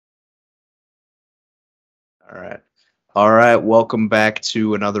All right. All right. Welcome back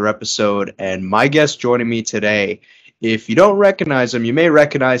to another episode. And my guest joining me today, if you don't recognize him, you may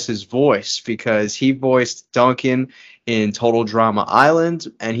recognize his voice because he voiced Duncan in Total Drama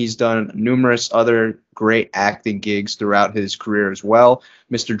Island, and he's done numerous other great acting gigs throughout his career as well.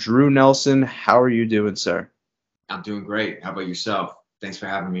 Mr. Drew Nelson, how are you doing, sir? I'm doing great. How about yourself? Thanks for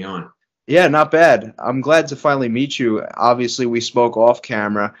having me on. Yeah, not bad. I'm glad to finally meet you. Obviously, we spoke off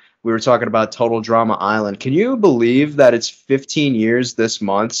camera. We were talking about Total Drama Island. Can you believe that it's 15 years this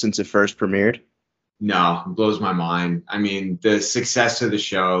month since it first premiered? No, it blows my mind. I mean, the success of the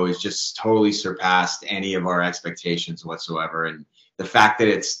show has just totally surpassed any of our expectations whatsoever. And the fact that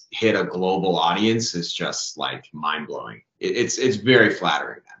it's hit a global audience is just like mind blowing. It's very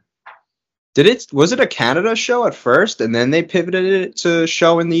flattering. Was it a Canada show at first and then they pivoted it to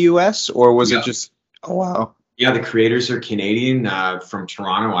show in the US, or was it Yeah. just, oh wow. Yeah, the creators are Canadian, from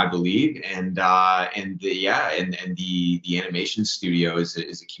Toronto, I believe, and the animation studio is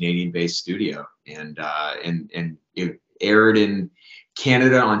a Canadian-based studio, and it aired in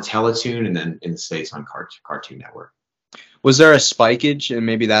Canada on Teletoon, and then in the States on Cartoon Network. Was there a spikeage and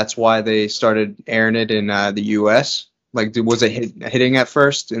maybe that's why they started airing it in the US? Like, was it hitting at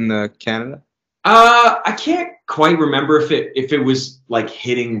first in the Canada? I can't quite remember if it was like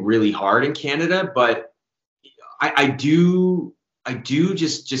hitting really hard in Canada, but I do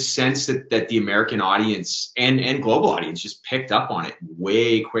just sense that the American audience and global audience just picked up on it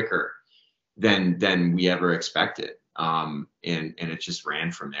way quicker than we ever expected. And it just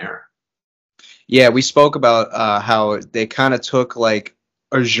ran from there. Yeah, we spoke about how they kind of took like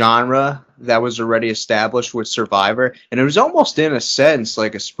a genre that was already established with Survivor, and it was almost in a sense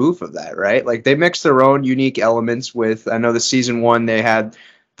like a spoof of that, right? Like they mixed their own unique elements with. I know the season one they had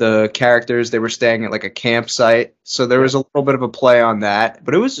the characters they were staying at like a campsite, so there was a little bit of a play on that,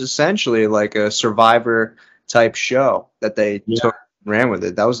 but it was essentially like a Survivor type show that they Yeah. took and ran with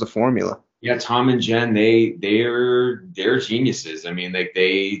it. That was the formula. Yeah, Tom and Jen, they're geniuses. I mean, like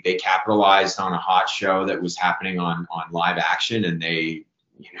they capitalized on a hot show that was happening on live action, and they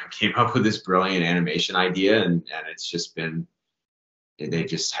came up with this brilliant animation idea, and it's just been they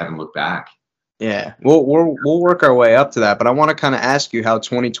just haven't looked back. Yeah, we'll work our way up to that, but I want to kind of ask you how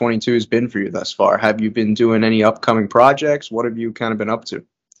 2022 has been for you thus far. Have you been doing any upcoming projects? What have you kind of been up to?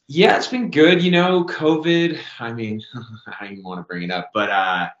 Yeah, it's been good. COVID. I mean, I don't even want to bring it up, but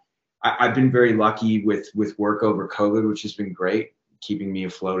I've been very lucky with work over COVID, which has been great, keeping me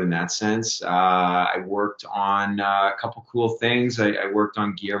afloat in that sense. I worked on a couple cool things. I worked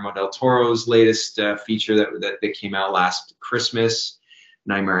on Guillermo del Toro's latest feature that came out last Christmas,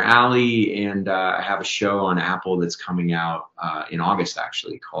 Nightmare Alley, and I have a show on Apple that's coming out in August,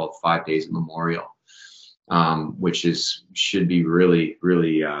 actually, called 5 Days of Memorial, which should be really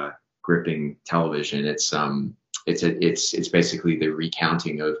gripping television. It's basically the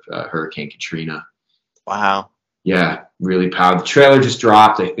recounting of Hurricane Katrina. Wow. Yeah, really proud. The trailer just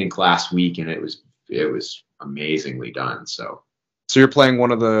dropped, I think, last week, and it was amazingly done. So So you're playing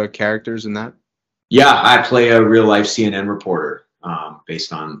one of the characters in that? yeah, I play a real life CNN reporter,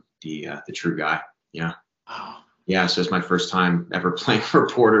 based on the true guy. Yeah, Wow. yeah. So it's my first time ever playing a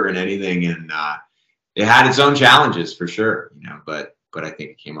reporter in anything, and it had its own challenges for sure. But I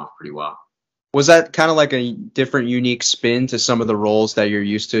think it came off pretty well. Was that kind of like a different, unique spin to some of the roles that you're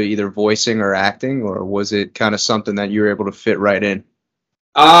used to either voicing or acting, or was it kind of something that you were able to fit right in?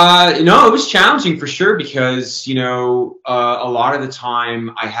 No, it was challenging for sure because, a lot of the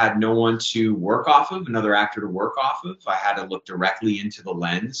time I had no one to work off of, another actor to work off of. I had to look directly into the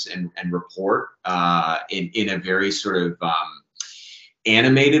lens and report in a very sort of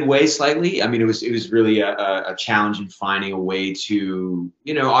animated way slightly. I mean, it was really a challenge in finding a way to,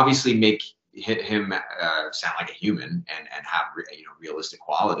 obviously make him sound like a human and have realistic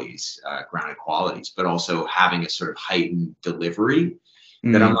qualities, grounded qualities, but also having a sort of heightened delivery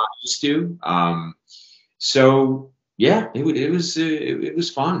that I'm Mm. not used to. So yeah, it was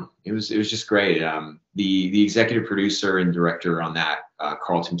fun. It was just great. The executive producer and director on that,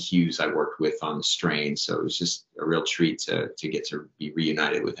 Carlton Hughes, I worked with on The Strain, so it was just a real treat to get to be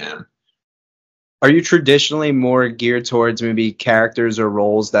reunited with him. Are you traditionally more geared towards maybe characters or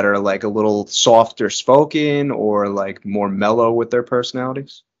roles that are like a little softer spoken or like more mellow with their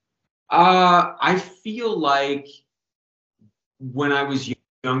personalities? I feel like when I was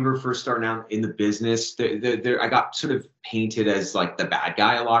younger, first starting out in the business, I got sort of painted as like the bad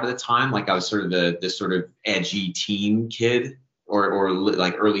guy a lot of the time. Like I was sort of the sort of edgy teen kid, or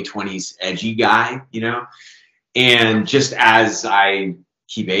like early 20s edgy guy. And just as I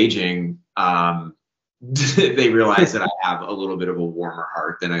keep aging, they realize that I have a little bit of a warmer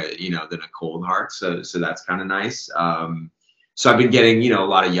heart than a cold heart. So that's kind of nice. So I've been getting, a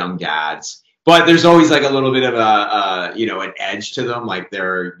lot of young dads, but there's always like a little bit of an edge to them. Like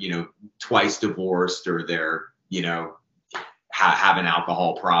they're, twice divorced, or they're, have an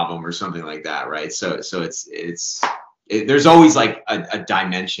alcohol problem or something like that. Right. So there's always like a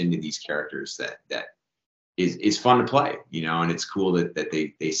dimension to these characters that is fun to play, and it's cool that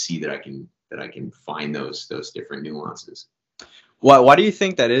they see that I can find those different nuances. Why do you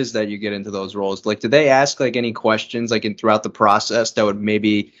think that is, that you get into those roles? Like, did they ask like any questions like throughout the process that would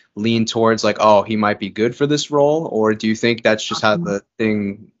maybe lean towards like, oh, he might be good for this role? Or do you think that's just how the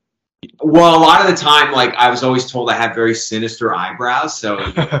thing? Well, a lot of the time, like I was always told I had very sinister eyebrows, so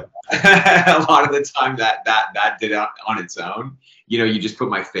a lot of the time that did it on its own. You just put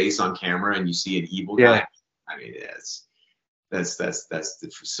my face on camera and you see an evil guy. Yeah. I mean, that's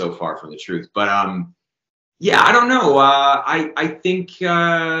so far from the truth. But yeah, I don't know. I think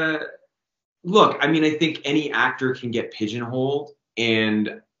look, I mean, I think any actor can get pigeonholed,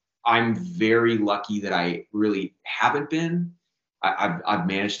 and I'm very lucky that I really haven't been. I've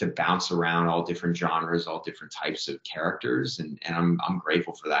managed to bounce around all different genres, all different types of characters, and I'm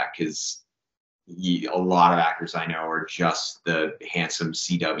grateful for that, because a lot of actors I know are just the handsome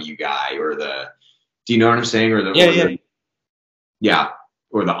CW guy, or do you know what I'm saying? Or yeah,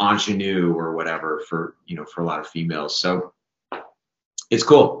 or the ingenue or whatever for a lot of females. So it's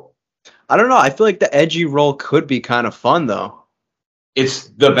cool. I don't know. I feel like the edgy role could be kind of fun though. It's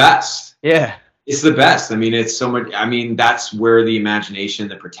the best. Yeah. It's the best. I mean, it's so much. I mean, that's where the imagination,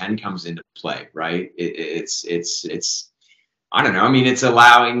 the pretend comes into play, right? It's. I don't know. I mean, it's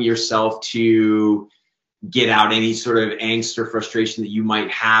allowing yourself to get out any sort of angst or frustration that you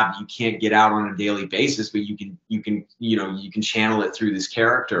might have. You can't get out on a daily basis, but you can channel it through this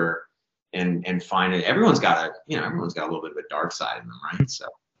character and find it. Everyone's got a little bit of a dark side in them, right?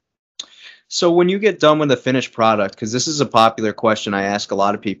 So when you get done with the finished product, because this is a popular question I ask a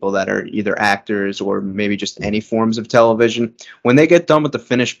lot of people that are either actors or maybe just any forms of television, when they get done with the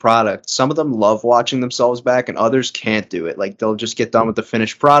finished product, some of them love watching themselves back and others can't do it. Like they'll just get done with the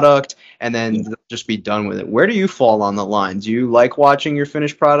finished product and then they'll just be done with it. Where do you fall on the line? Do you like watching your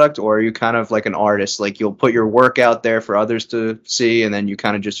finished product, or are you kind of like an artist? Like you'll put your work out there for others to see and then you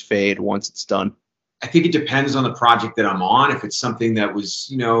kind of just fade once it's done? I think it depends on the project that I'm on. If it's something that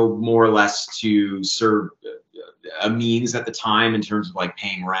was, more or less to serve a means at the time in terms of like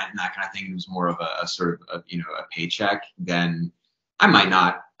paying rent and that kind of thing, it was more of a sort of a paycheck, then I might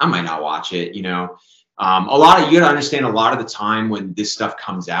not watch it. You gotta understand, a lot of the time when this stuff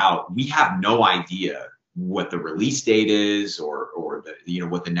comes out, we have no idea what the release date is, or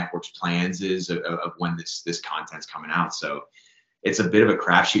what the network's plans is of when this content's coming out. So it's a bit of a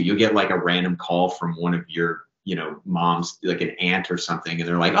crapshoot. You'll get like a random call from one of your, mom's, like an aunt or something, and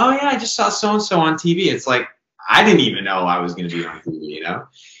they're like, "Oh yeah, I just saw so and so on TV." It's like, I didn't even know I was going to be on TV, Yeah.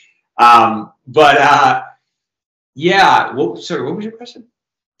 Sorry, what was your question?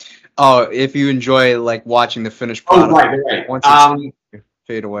 Oh, if you enjoy like watching the finished product, right. Once it's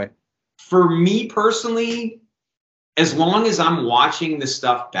fade away. For me personally, as long as I'm watching the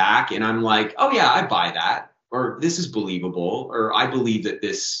stuff back and I'm like, "Oh yeah, I buy that," or "This is believable," or "I believe that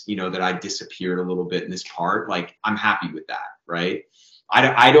this, that I disappeared a little bit in this part," like I'm happy with that, right?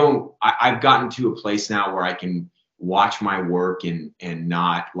 I've gotten to a place now where I can watch my work and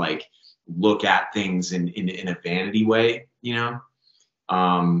not like look at things in a vanity way, If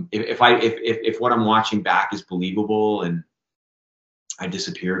what I'm watching back is believable and I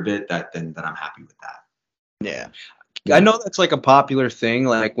disappear a bit, then I'm happy with that. Yeah. I know that's like a popular thing,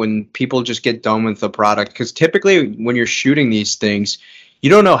 like when people just get done with the product, because typically when you're shooting these things, you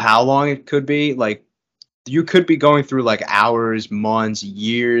don't know how long it could be. Like you could be going through like hours, months,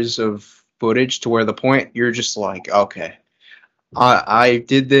 years of footage to where the point you're just like, okay, I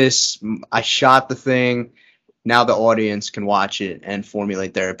did this, I shot the thing. Now the audience can watch it and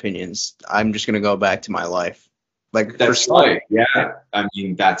formulate their opinions. I'm just going to go back to my life. Like that's right. Yeah. I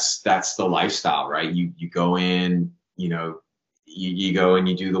mean, that's the lifestyle, right? You go in, you go and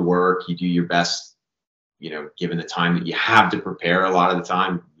you do the work, you do your best, given the time that you have to prepare. A lot of the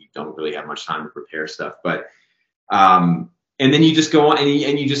time you don't really have much time to prepare stuff, but and then you just go on and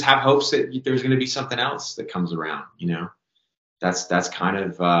you just have hopes that there's going to be something else that comes around. That's kind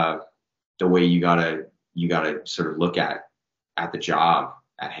of the way you gotta sort of look at the job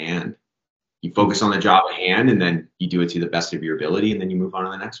at hand. You focus on the job at hand, and then you do it to the best of your ability, and then you move on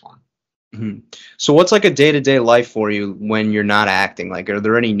to the next one. Mhm. So what's like a day-to-day life for you when you're not acting? Like, are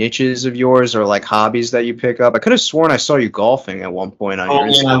there any niches of yours or like hobbies that you pick up? I could have sworn I saw you golfing at one point on Oh your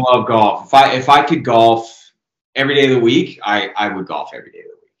man, I Instagram. love golf. If I could golf every day of the week, I would golf every day of the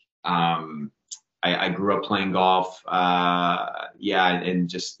week. I grew up playing golf. Yeah, and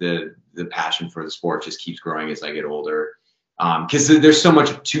just the passion for the sport just keeps growing as I get older. Because there's so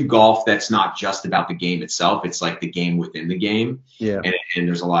much to golf that's not just about the game itself. It's like the game within the game, Yeah. and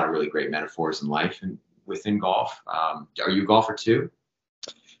there's a lot of really great metaphors in life and within golf. Are you a golfer too?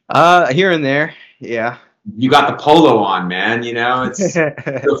 Here and there. Yeah. You got the polo on, man. You know, it's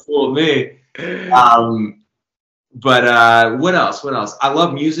no fool of me. Um, but what else? What else? I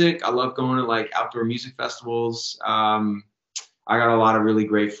love music. I love going to like outdoor music festivals. I got a lot of really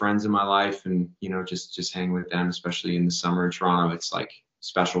great friends in my life, and you know, just hang with them, especially in the summer in Toronto. It's like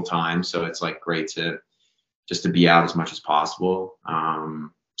special time, so it's like great to just to be out as much as possible.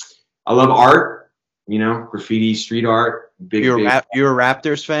 I love art, you know, graffiti, street art. Big You're a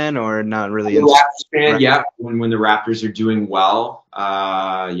Raptors fan or not really into Raptors fan. rap? Yeah, when the Raptors are doing well,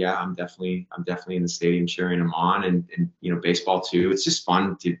 yeah, I'm definitely in the stadium cheering them on, and you know, baseball too. It's just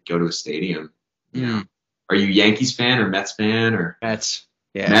fun to go to a stadium. You know, Mm, are you Yankees fan or Mets fan or Mets.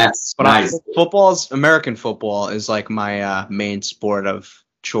 Yeah. Mets? But Nice. American football is like my main sport of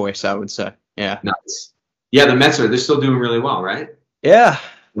choice, I would say. Yeah. Nice. Yeah, the Mets they're still doing really well, right? Yeah.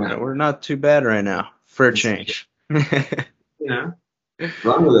 Yeah. We're not too bad right now for a change. You know,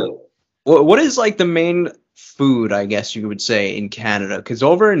 run with it. What is like the main food, I guess you would say, in Canada? Because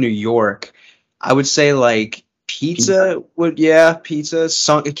over in New York, I would say like pizza would, yeah, pizza.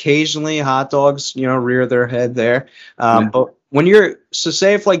 Some occasionally hot dogs, you know, rear their head there. Yeah. But when you're so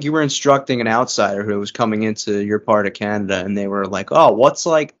say if like you were instructing an outsider who was coming into your part of Canada and they were like, oh, what's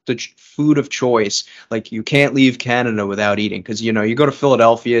like the food of choice? Like you can't leave Canada without eating because you know you go to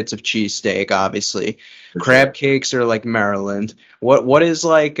Philadelphia, it's a cheesesteak, obviously. For Crab sure. cakes are like Maryland. What is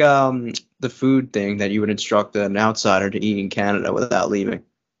like the food thing that you would instruct an outsider to eat in Canada without leaving?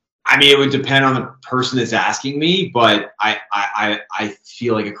 I mean, it would depend on the person that's asking me, but I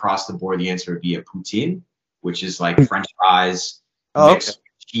feel like across the board the answer would be a poutine, which is like French fries Oh, okay. mixed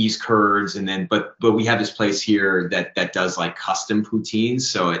with cheese curds, and then but we have this place here that does like custom poutines,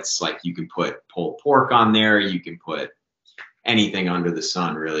 so it's like you can put pulled pork on there, you can put anything under the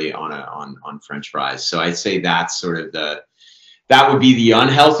sun really on French fries. So I'd say that's sort of that would be the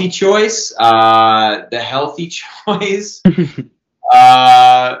unhealthy choice. The healthy choice.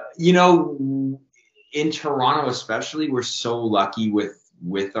 You know, in Toronto especially, we're so lucky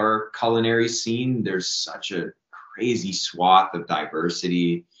with our culinary scene. There's such a crazy swath of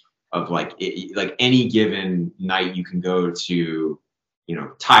diversity of like any given night you can go to, you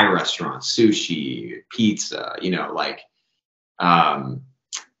know, Thai restaurants, sushi, pizza, you know, like um,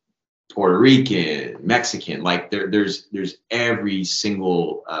 Puerto Rican, Mexican, like there's every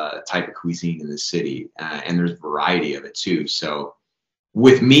single type of cuisine in the city, and there's variety of it too. So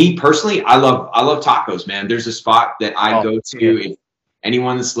with me personally, I love tacos, man. There's a spot that I Oh, go yeah. to. If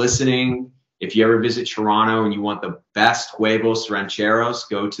anyone that's listening, if you ever visit Toronto and you want the best huevos rancheros,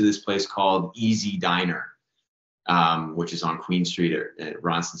 go to this place called Easy Diner, which is on Queen Street at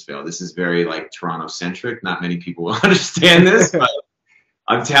Ronsonsville. This is very like Toronto centric. Not many people will understand this, but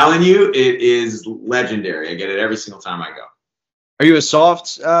I'm telling you, it is legendary. I get it every single time I go. Are you a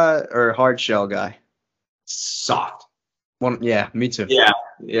soft or hard shell guy? Soft. One, yeah, me too. Yeah,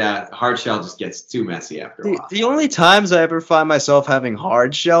 yeah. Hard shell just gets too messy after a while. The only times I ever find myself having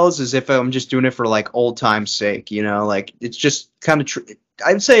hard shells is if I'm just doing it for like old time's sake, you know, like it's just kind of.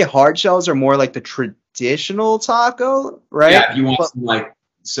 I'd say hard shells are more like the traditional taco, right? Yeah, if you want But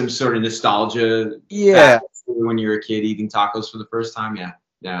some sort of nostalgia yeah, back when you were a kid eating tacos for the first time, yeah,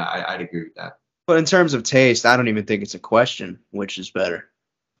 yeah, I'd agree with that. but in terms of taste, I don't even think it's a question which is better.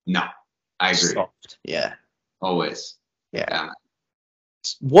 No, I agree. Soft. Yeah. Always. Yeah. Yeah.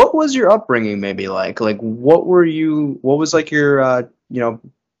 What was your upbringing maybe like? Like what was like your you know,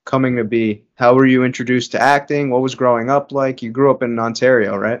 coming to be? How were you introduced to acting? What was growing up like? You grew up in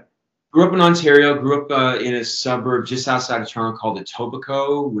Ontario, right? Grew up in Ontario. Grew up in a suburb just outside of Toronto called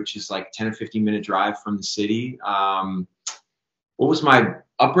Etobicoke, which is like 10 or 15-minute drive from the city. What was my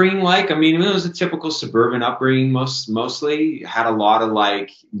upbringing like? I mean, it was a typical suburban upbringing. Mostly had a lot of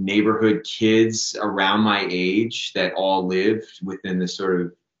like neighborhood kids around my age that all lived within the sort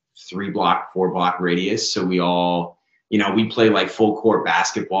of 3 block, 4 block radius. So we all, you know, we play like full court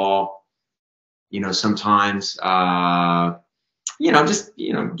basketball. You know, sometimes, you know, just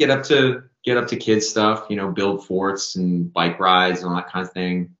you know, get up to kids stuff. You know, build forts and bike rides and all that kind of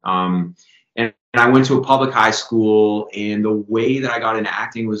thing. And I went to a public high school, and the way that I got into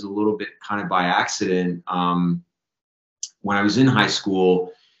acting was a little bit kind of by accident. When I was in high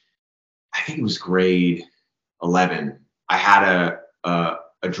school, I think it was grade 11. I had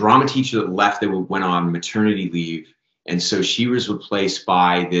a drama teacher that left, that went on maternity leave. And so she was replaced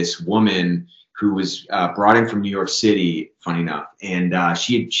by this woman who was brought in from New York City, funny enough. And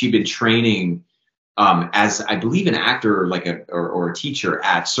she'd been training as, I believe, an actor, like or a teacher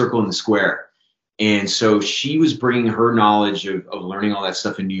at Circle in the Square. And so she was bringing her knowledge of learning all that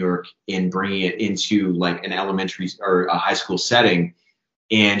stuff in New York and bringing it into like an elementary or a high school setting.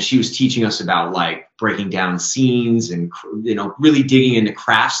 And she was teaching us about like breaking down scenes and, you know, really digging into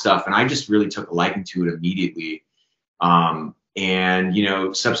craft stuff. And I just really took a liking to it immediately. And, you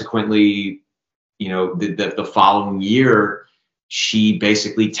know, subsequently, you know, the following year, she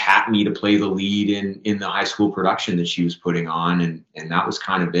basically tapped me to play the lead in the high school production that she was putting on. And that was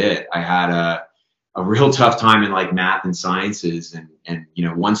kind of it. I had a real tough time in like math and sciences. And, you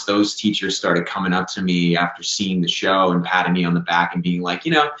know, once those teachers started coming up to me after seeing the show and patting me on the back and being like,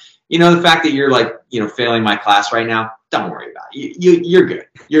 you know, the fact that you're like, you know, failing my class right now, don't worry about it. You're good.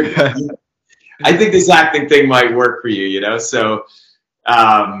 You're good. I think this acting thing might work for you, you know? So,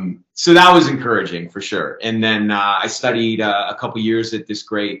 so that was encouraging for sure. And then I studied a couple years at this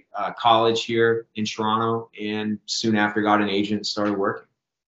great college here in Toronto, and soon after got an agent and started working.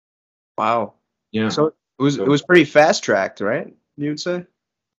 Wow. Yeah. So it was pretty fast tracked, right? You would say?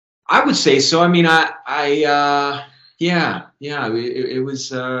 I would say so. I mean, yeah, it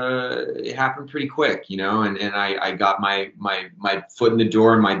was, it happened pretty quick, you know, and I got my foot in the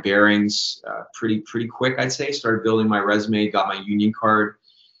door and my bearings pretty quick, I'd say. Started building my resume, got my union card,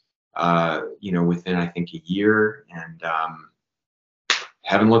 you know, within, I think, a year, and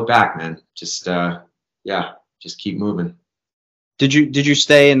haven't looked back, man. Just yeah, just keep moving. Did you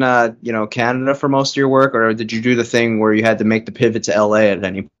stay in you know, Canada for most of your work, or did you do the thing where you had to make the pivot to LA at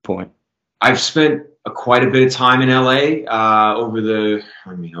any point? I've spent quite a bit of time in LA over the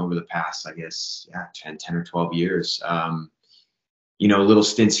past, I guess, yeah, 10 or 12 years. You know, little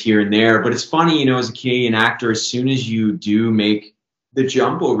stints here and there. But it's funny, you know, as a Canadian actor, as soon as you do make the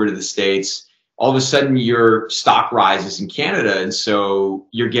jump over to the States, all of a sudden your stock rises in Canada. And so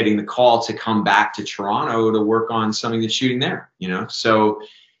you're getting the call to come back to Toronto to work on something that's shooting there, you know? So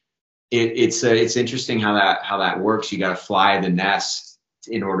it's interesting how that works. You got to fly the nest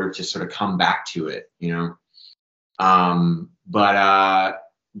in order to sort of come back to it, you know?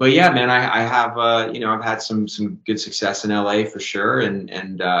 But yeah, man, I have, you know, I've had some good success in LA for sure.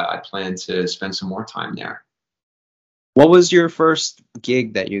 And I plan to spend some more time there. What was your first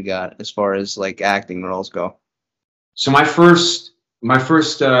gig that you got as far as like acting roles go? So my first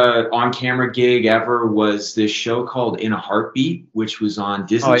on-camera gig ever was this show called In a Heartbeat, which was on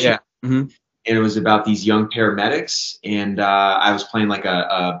Disney. Oh yeah. Mm-hmm. And it was about these young paramedics, and I was playing like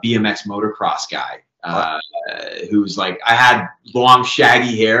a BMX motocross guy who was like, I had long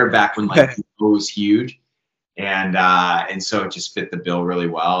shaggy hair back when like it was huge, and so it just fit the bill really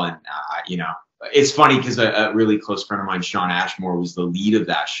well. And you know, it's funny because a really close friend of mine, Sean Ashmore, was the lead of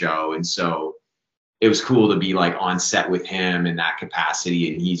that show, and so it was cool to be like on set with him in that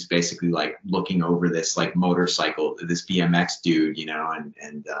capacity. And he's basically like looking over this like motorcycle, this BMX dude, you know,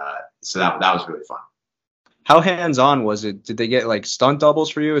 and so that was really fun. How hands-on was it? Did they get like stunt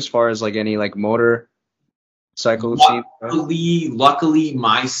doubles for you as far as like any like motorcycle scene? Luckily,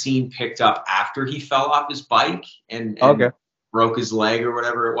 my scene picked up after he fell off his bike and broke his leg or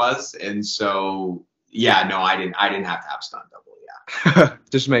whatever it was. And so, yeah, no, I didn't have to have stunt double. Yeah.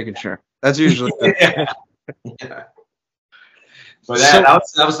 Just making sure. That's usually yeah. But that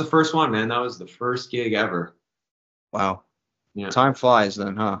was the first one, man. That was the first gig ever. Wow. Yeah. Time flies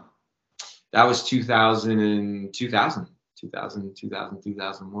then, huh? That was 2001.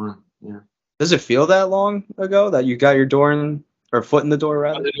 Yeah. Does it feel that long ago that you got your door in, or foot in the door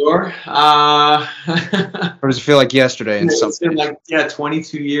rather? The door? Or does it feel like yesterday? It's been like, yeah,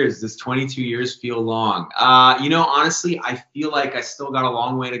 22 years. Does 22 years feel long? You know, honestly, I feel like I still got a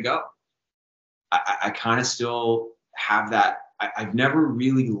long way to go. I kind of still have that. I've never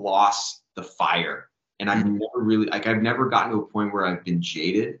really lost the fire, and I've never gotten to a point where I've been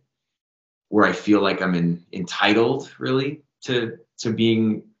jaded, where I feel like I'm entitled really to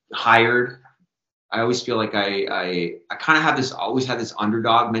being hired. I always feel like I kind of have always had this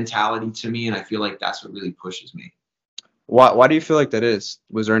underdog mentality to me, and I feel like that's what really pushes me. Why do you feel like that is?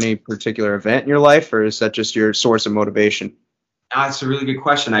 Was there any particular event in your life, or is that just your source of motivation? That's a really good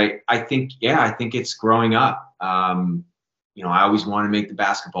question. I think it's growing up. You know, I always wanted to make the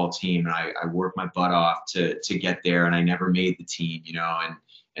basketball team, and I worked my butt off to get there, and I never made the team, you know,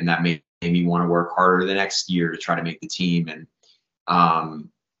 and that made made me want to work harder the next year to try to make the team. And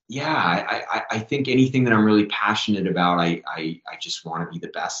yeah, I think anything that I'm really passionate about, I just want to be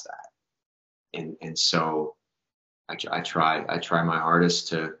the best at. And so I try my hardest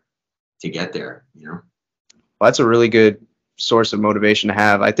to get there, you know. Well, that's a really good source of motivation to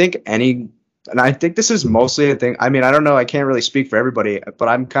have. I think and I think this is mostly a thing. I mean, I don't know. I can't really speak for everybody, but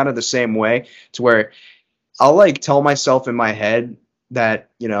I'm kind of the same way, to where I'll like tell myself in my head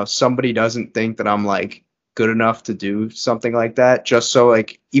that, you know, somebody doesn't think that I'm like good enough to do something like that, just so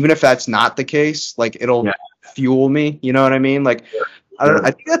like, even if that's not the case, like it'll fuel me. You know what I mean? Like,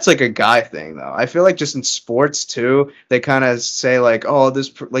 I think that's like a guy thing though. I feel like just in sports too, they kind of say like, oh,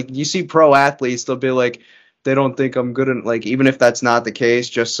 like you see pro athletes, they'll be like, they don't think I'm good at, like, even if that's not the case,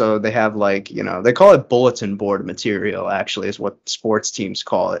 just so they have like, you know, they call it bulletin board material, actually, is what sports teams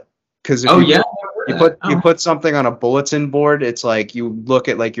call it. Because if you put something on a bulletin board, it's like you look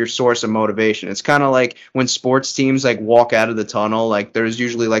at like your source of motivation. It's kind of like when sports teams like walk out of the tunnel, like there's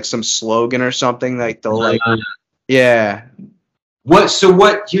usually like some slogan or something, like they'll like, yeah.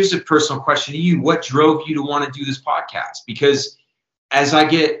 Here's a personal question to you. What drove you to want to do this podcast? Because as I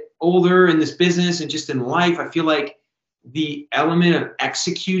get older in this business and just in life, I feel like the element of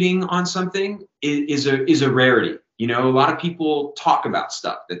executing on something is a rarity. You know, a lot of people talk about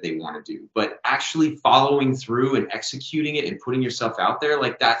stuff that they want to do, but actually following through and executing it and putting yourself out there,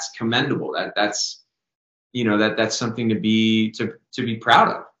 like, that's commendable. That's you know, that's something to be proud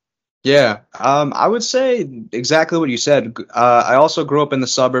of. Yeah, I would say exactly what you said. I also grew up in the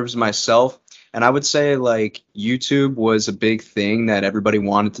suburbs myself, and I would say like YouTube was a big thing that everybody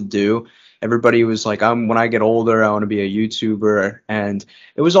wanted to do. Everybody was like, when I get older, I want to be a YouTuber, and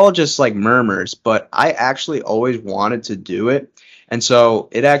it was all just like murmurs, but I actually always wanted to do it. And so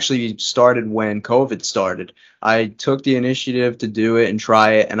it actually started when COVID started. I took the initiative to do it and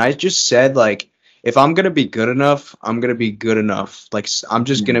try it, and I just said like, if I'm gonna be good enough, I'm gonna be good enough. Like, I'm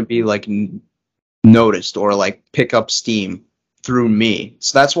just gonna be like noticed or like pick up steam through me.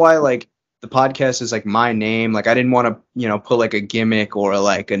 So that's why like the podcast is like my name. Like, I didn't want to, you know, put like a gimmick or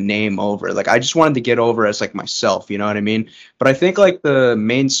like a name over. Like, I just wanted to get over as like myself. You know what I mean? But I think like the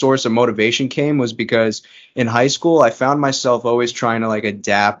main source of motivation came was because in high school I found myself always trying to like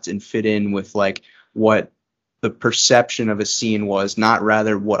adapt and fit in with like what the perception of a scene was, not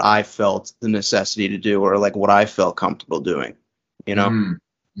rather what I felt the necessity to do or like what I felt comfortable doing, you know?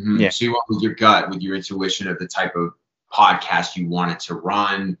 Yeah. So you went with your gut, with your intuition of the type of podcast you wanted to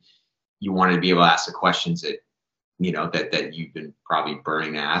run. You wanted to be able to ask the questions that, you know, that you've been probably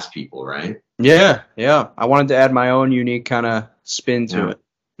burning to ask people, right? Yeah. Yeah. I wanted to add my own unique kind of spin to it.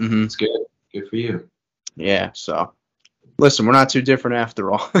 It's good. Good for you. Yeah. So listen, we're not too different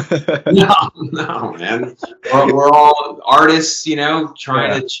after all. No, man. We're all artists, you know,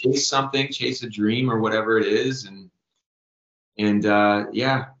 trying to chase something, chase a dream or whatever it is, and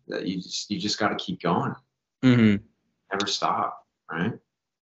yeah, you just got to keep going. Never stop, right?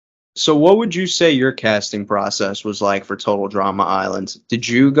 So what would you say your casting process was like for Total Drama Island? Did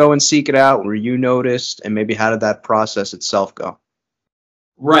you go and seek it out? Were you noticed? And maybe how did that process itself go?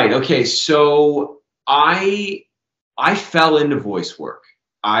 Right. Okay. So I fell into voice work.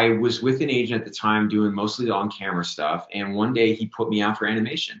 I was with an agent at the time doing mostly on-camera stuff, and one day he put me out for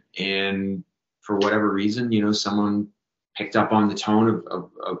animation. And for whatever reason, you know, someone picked up on the tone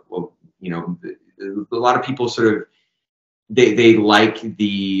of you know, a lot of people sort of they like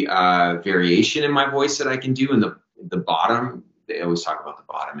the variation in my voice that I can do, and the bottom. They always talk about the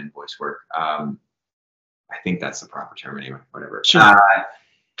bottom in voice work. I think that's the proper term anyway. Whatever. Sure.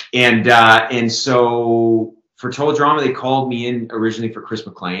 And so for Total Drama, they called me in originally for Chris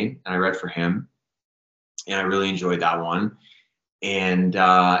McLean, and I read for him, and I really enjoyed that one. And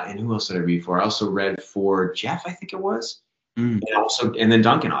who else did I read for? I also read for Jeff, I think it was, and then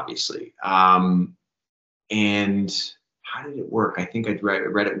Duncan, obviously. And how did it work? I think I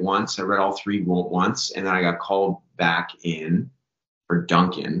read it once. I read all three once, and then I got called back in for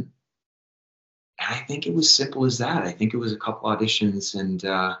Duncan. And I think it was simple as that. I think it was a couple auditions, and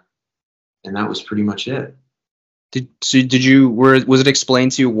that was pretty much it. Was it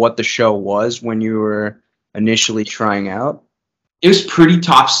explained to you what the show was when you were initially trying out? It was pretty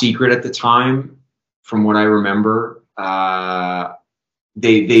top secret at the time, from what I remember. They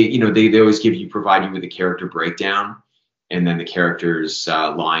always provide you with a character breakdown, and then the characters'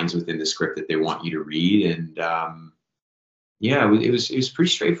 lines within the script that they want you to read. And it was pretty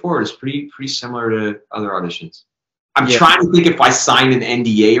straightforward. It's pretty similar to other auditions. I'm Yeah. trying to think if I signed an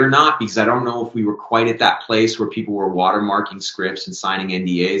NDA or not, because I don't know if we were quite at that place where people were watermarking scripts and signing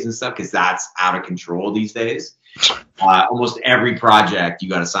NDAs and stuff, because that's out of control these days. Almost every project you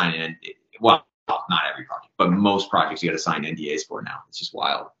got to sign an NDA. Well, not every project, but most projects you got to sign NDAs for now. It's just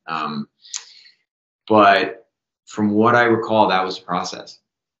wild. But from what I recall, that was the process.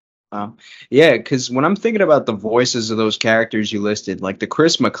 Yeah, because when I'm thinking about the voices of those characters you listed, like the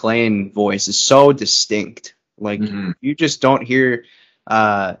Chris McLean voice is so distinct. Like you just don't hear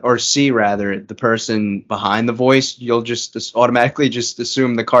or see rather the person behind the voice. You'll just automatically just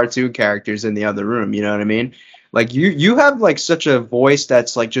assume the cartoon characters in the other room. You know what I mean? Like you have like such a voice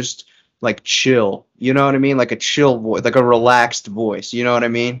that's like just like chill. You know what I mean? Like a chill voice, like a relaxed voice. You know what I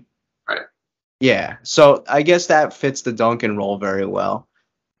mean? Right. Yeah. So I guess that fits the Duncan role very well.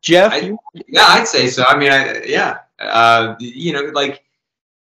 Jeff, yeah, I'd say so. I mean, you know, like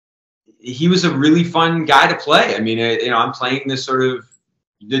he was a really fun guy to play. I mean, you know, I'm playing this sort of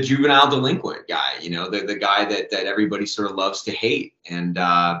the juvenile delinquent guy, you know, the guy that everybody sort of loves to hate. And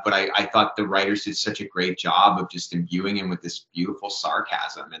but I thought the writers did such a great job of just imbuing him with this beautiful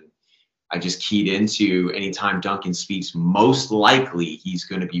sarcasm. And I just keyed into anytime Duncan speaks, most likely he's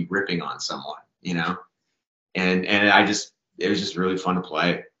going to be ripping on someone, you know, and it was just really fun to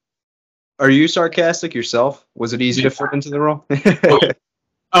play. Are you sarcastic yourself? Was it easy to fit into the role?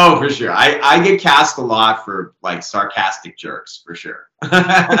 Oh, for sure. I get cast a lot for like sarcastic jerks, for sure.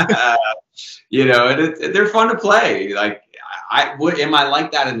 You know, and they're fun to play. Like, am I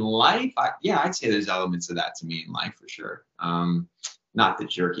like that in life? Yeah, I'd say there's elements of that to me in life for sure. Not the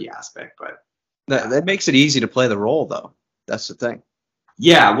jerky aspect, but that makes it easy to play the role, though. That's the thing.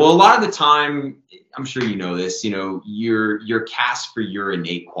 Yeah, well, a lot of the time, I'm sure you know this, you know, you're cast for your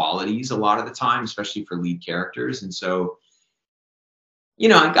innate qualities a lot of the time, especially for lead characters. And so, you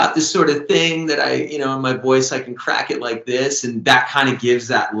know, I got this sort of thing that you know, in my voice, I can crack it like this, and that kind of gives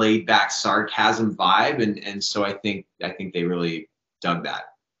that laid back sarcasm vibe. And so I think they really dug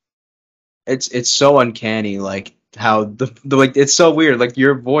that. It's so uncanny, like how the like it's so weird. Like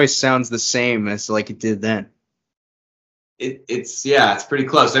your voice sounds the same as like it did then. It's pretty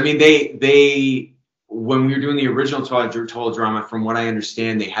close. I mean, they when we were doing the original total drama, from what I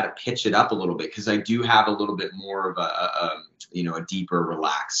understand, they had to pitch it up a little bit because I do have a little bit more of a you know, a deeper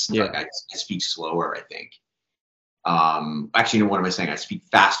relaxed. Yeah. Like I speak slower, I think. Actually, no, what am I saying? I speak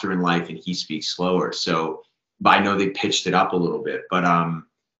faster in life, and he speaks slower. So, but I know they pitched it up a little bit. But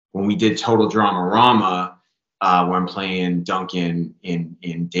when we did Total Drama Rama, where I'm playing Duncan in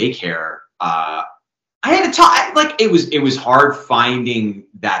daycare. I had to talk, like it was hard finding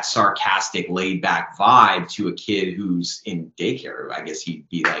that sarcastic, laid back vibe to a kid who's in daycare. I guess he'd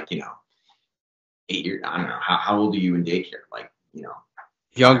be like, you know, 8 years. I don't know. How old are you in daycare? Like, you know,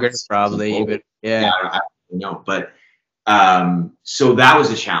 younger probably even. Yeah. I don't know. But so that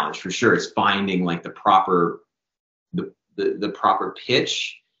was a challenge for sure. It's finding like the proper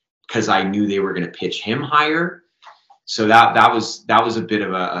pitch, because I knew they were going to pitch him higher. So that was a bit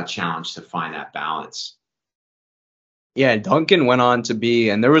of a challenge to find that balance. Yeah, Duncan went on to be,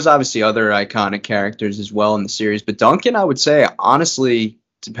 and there was obviously other iconic characters as well in the series, but Duncan, I would say, honestly,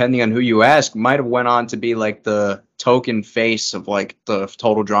 depending on who you ask, might have went on to be like the token face of like the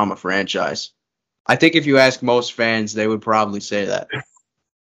Total Drama franchise. I think if you ask most fans, they would probably say that.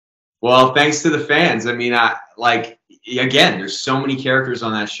 Well, thanks to the fans. I mean, again, there's so many characters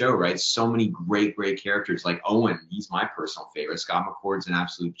on that show, right? So many great characters. Like Owen, he's my personal favorite. Scott McCord's an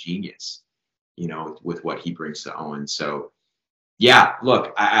absolute genius, you know, with what he brings to Owen. So, yeah,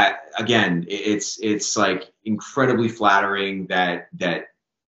 look, again, it's like incredibly flattering that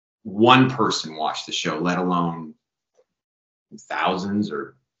one person watched the show, let alone thousands,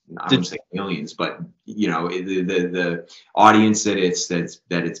 or I wouldn't say millions, but you know, the audience that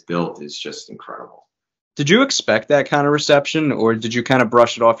it's built is just incredible. Did you expect that kind of reception, or did you kind of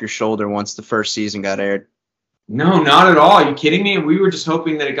brush it off your shoulder once the first season got aired? No, not at all. Are you kidding me? We were just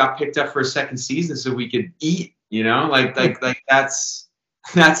hoping that it got picked up for a second season so we could eat, you know, like that's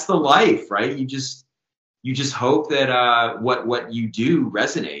the life, right? You just hope that what you do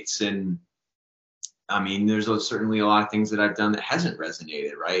resonates. And I mean, there's certainly a lot of things that I've done that hasn't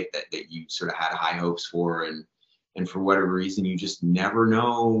resonated, right? That you sort of had high hopes for, and for whatever reason, you just never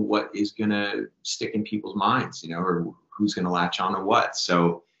know what is gonna stick in people's minds, you know, or who's gonna latch on to what.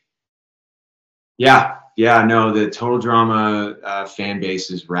 So yeah, no, the Total Drama fan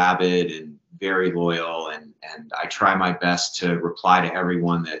base is rabid and very loyal, and I try my best to reply to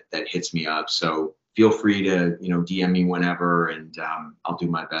everyone that hits me up. So feel free to, you know, DM me whenever, and I'll do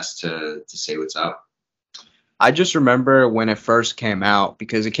my best to say what's up. I just remember when it first came out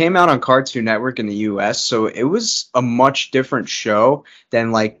because it came out on Cartoon Network in the US, so it was a much different show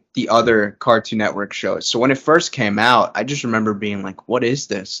than like the other Cartoon Network shows. So when it first came out, I just remember being like, "What is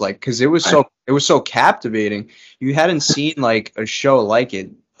this?" Like, because it was so captivating. You hadn't seen like a show like it,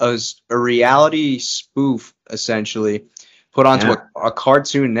 as a reality spoof essentially put onto a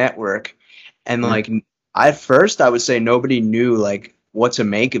Cartoon Network, and like at first I would say nobody knew like what to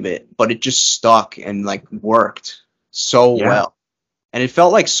make of it, but it just stuck and like worked so well. And it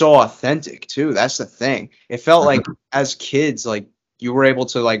felt like so authentic too. That's the thing. It felt like as kids, like you were able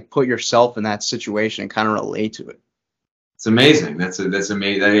to like put yourself in that situation and kind of relate to it. It's amazing. That's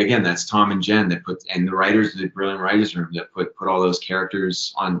amazing. Again, that's Tom and Jen that put, and the writers, the brilliant writers room that put all those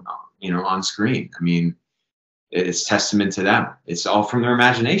characters on, on screen. I mean, it's testament to them. It's all from their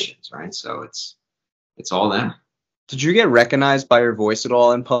imaginations, right? So it's all them. Did you get recognized by your voice at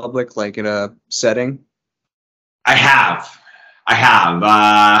all in public, like in a setting? I have.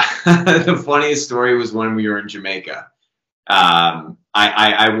 The funniest story was when we were in Jamaica.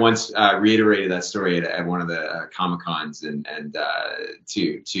 I once reiterated that story at one of the Comic-Cons and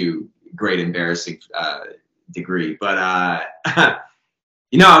to great embarrassing degree. But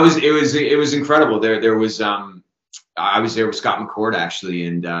it was incredible. There was I was there with Scott McCord actually,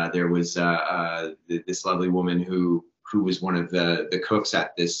 and there was this lovely woman who was one of the cooks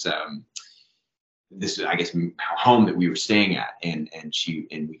at this I guess home that we were staying at, and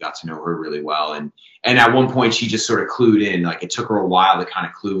we got to know her really well, and at one point she just sort of clued in. Like it took her a while to kind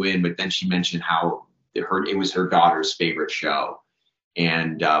of clue in, but then she mentioned how it was her daughter's favorite show,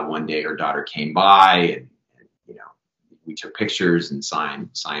 and one day her daughter came by, and we took pictures and signed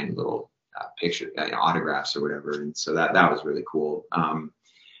little picture autographs or whatever, and so that was really cool.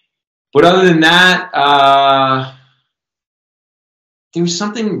 But other than that, there was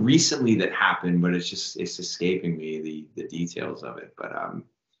something recently that happened, but it's escaping me the details of it. But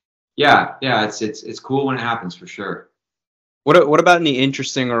yeah, it's cool when it happens for sure. What about any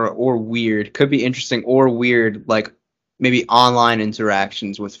interesting or weird? Could be interesting or weird, like maybe online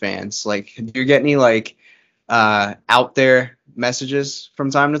interactions with fans. Like, do you get any like out there messages from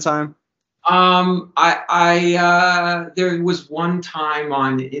time to time? There was one time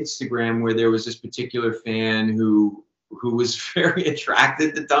on Instagram where there was this particular fan who was very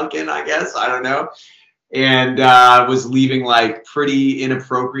attracted to Duncan, I guess, I don't know, and was leaving like pretty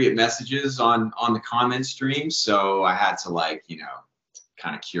inappropriate messages on the comment stream. So I had to like,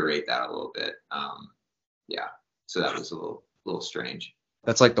 kind of curate that a little bit. Yeah. So that was a little strange.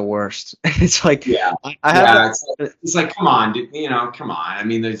 That's like the worst. It's like, it's like, come on, come on. I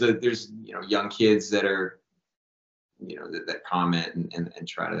mean, there's young kids that are, that comment and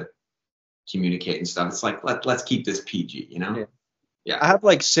try to communicate and stuff. It's like, let's keep this PG, Yeah. I have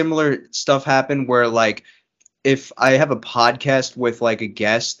like similar stuff happen where like, if I have a podcast with like a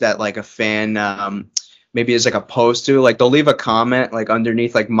guest that like a fan, maybe is like a post to, like they'll leave a comment like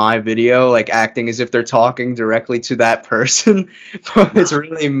underneath like my video, like acting as if they're talking directly to that person, but it's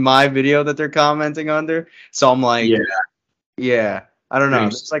really my video that they're commenting under. So I'm like, yeah, I don't know.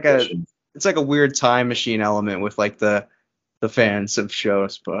 It's like a weird time machine element with like the fans of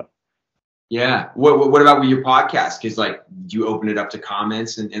shows, but yeah. What about with your podcast? Because like, do you open it up to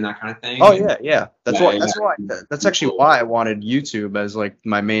comments and that kind of thing? Oh yeah. That's actually why I wanted YouTube as like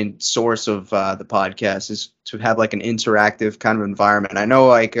my main source of the podcast, is to have like an interactive kind of environment. I know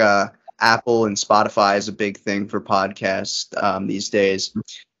like Apple and Spotify is a big thing for podcasts these days,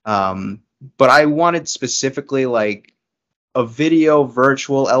 but I wanted specifically like a video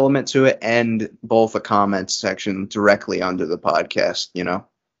virtual element to it and both a comment section directly under the podcast.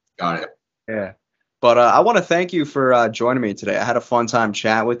 Got it. Yeah. But I want to thank you for joining me today. I had a fun time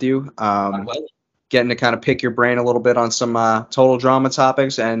chatting with you, getting to kind of pick your brain a little bit on some total drama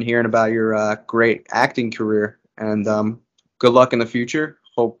topics and hearing about your great acting career. And good luck in the future.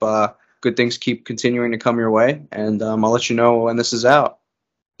 Hope good things keep continuing to come your way. And I'll let you know when this is out.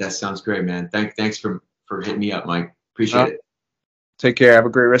 That sounds great, man. Thanks for hitting me up, Mike. Appreciate it. Take care. Have a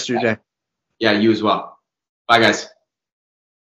great rest of your day. Yeah, you as well. Bye, guys.